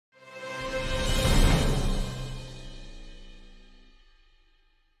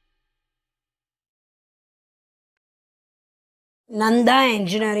Nandha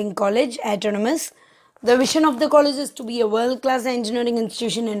Engineering College, Autonomous. The vision of the college is to be a world-class engineering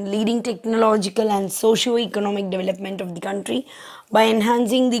institution in leading technological and socio-economic development of the country by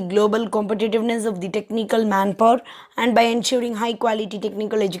enhancing the global competitiveness of the technical manpower and by ensuring high-quality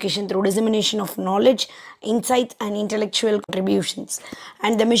technical education through dissemination of knowledge, insights, and intellectual contributions.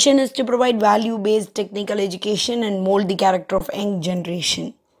 And the mission is to provide value-based technical education and mold the character of young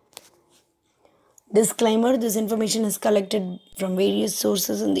generation. Disclaimer: this information is collected from various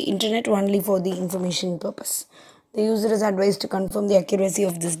sources on the internet only for the information purpose. The user is advised to confirm the accuracy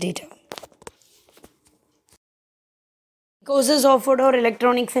of this data. Courses offered are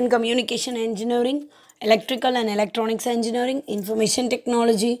Electronics and Communication Engineering, Electrical and Electronics Engineering, Information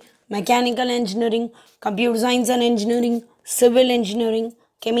Technology, Mechanical Engineering, Computer Science and Engineering, Civil Engineering,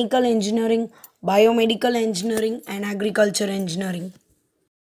 Chemical Engineering, Biomedical Engineering, and Agriculture Engineering.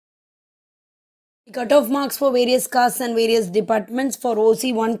 The cutoff marks for various castes and various departments: for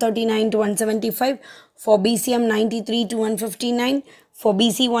OC 139 to 175, for BCM 93 to 159, for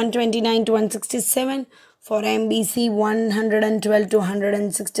BC 129 to 167, for MBC 112 to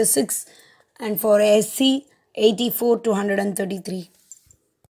 166, and for SC 84 to 133.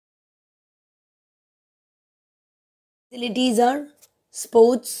 Facilities are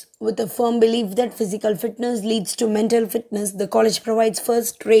sports. With a firm belief that physical fitness leads to mental fitness, the college provides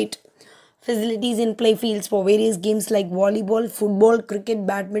first-rate facilities in play fields for various games like volleyball, football, cricket,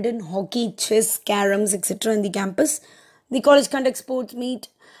 badminton, hockey, chess, caroms, etc. in the campus. The college conducts sports meet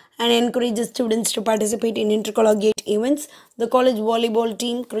and encourages students to participate in intercollegiate events. The college volleyball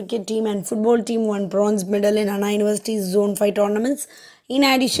team, cricket team, and football team won bronze medal in Anna University's Zone 5 tournaments. In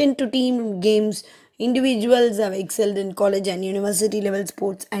addition to team games, individuals have excelled in college and university level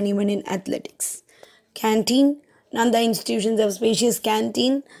sports and even in athletics. Canteen. Nandha institutions have spacious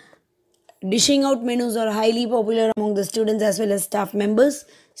canteen. Dishing out menus are highly popular among the students as well as staff members.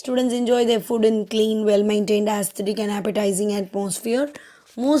 Students enjoy their food in clean, well-maintained, aesthetic and appetizing atmosphere.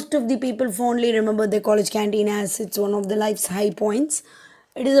 Most of the people fondly remember their college canteen as it's one of the life's high points.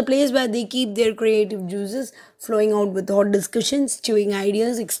 It is a place where they keep their creative juices flowing out with hot discussions, chewing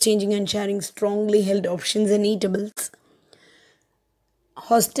ideas, exchanging and sharing strongly held options and eatables.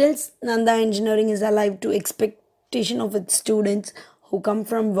 Hostels. Nandha Engineering is alive to expectation of its students who come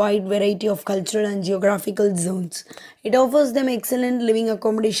from wide variety of cultural and geographical zones. It offers them excellent living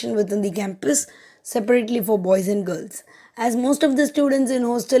accommodation within the campus, separately for boys and girls. As most of the students in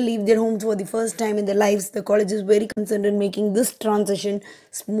hostel leave their homes for the first time in their lives, the college is very concerned in making this transition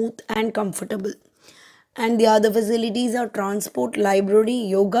smooth and comfortable. And the other facilities are transport, library,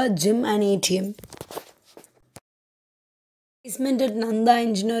 yoga, gym, and ATM. Placement at Nandha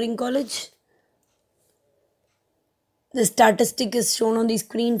Engineering College. The statistic is shown on the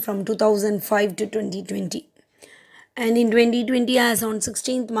screen from 2005 to 2020. And in 2020, as on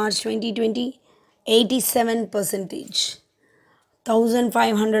 16th March 2020, 87%.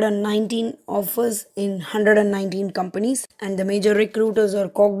 1,519 offers in 119 companies, and the major recruiters are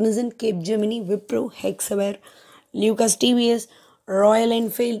Cognizant, Capgemini, Wipro, Hexaware, Lucas TVS, Royal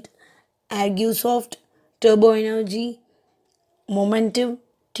Enfield, Argosoft, Turbo Energy, Momentive,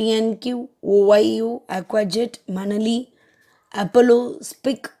 TNQ, OYU, Aquajet, Manali, Apollo,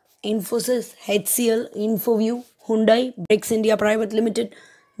 SPIC, Infosys, HCL, Infoview, Hyundai, Brex India Private Limited,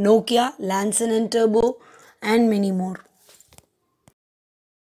 Nokia, Lanson and Turbo, and many more.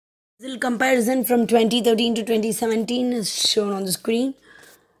 Result comparison from 2013 to 2017 is shown on the screen.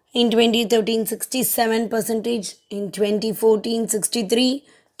 In 2013, 67%, in 2014, 63%,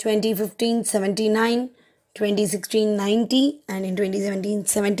 2015, 79%, 2016, 90%, and in 2017,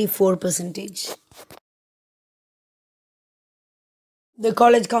 74%. The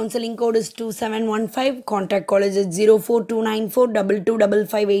college counseling code is 2715. Contact college at 04294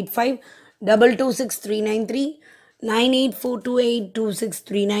 225585, 226393,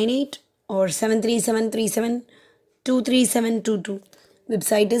 98428 or 73737 23722.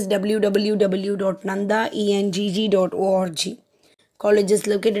 Website is www.nandhaengg.org. College is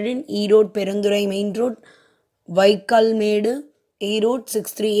located in E Road, Perandurai Main Road, Vaikalmedu, A Road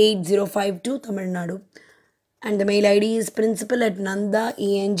 638052, Tamil Nadu. And the mail ID is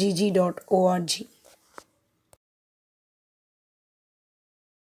principal@nandhaengg.org.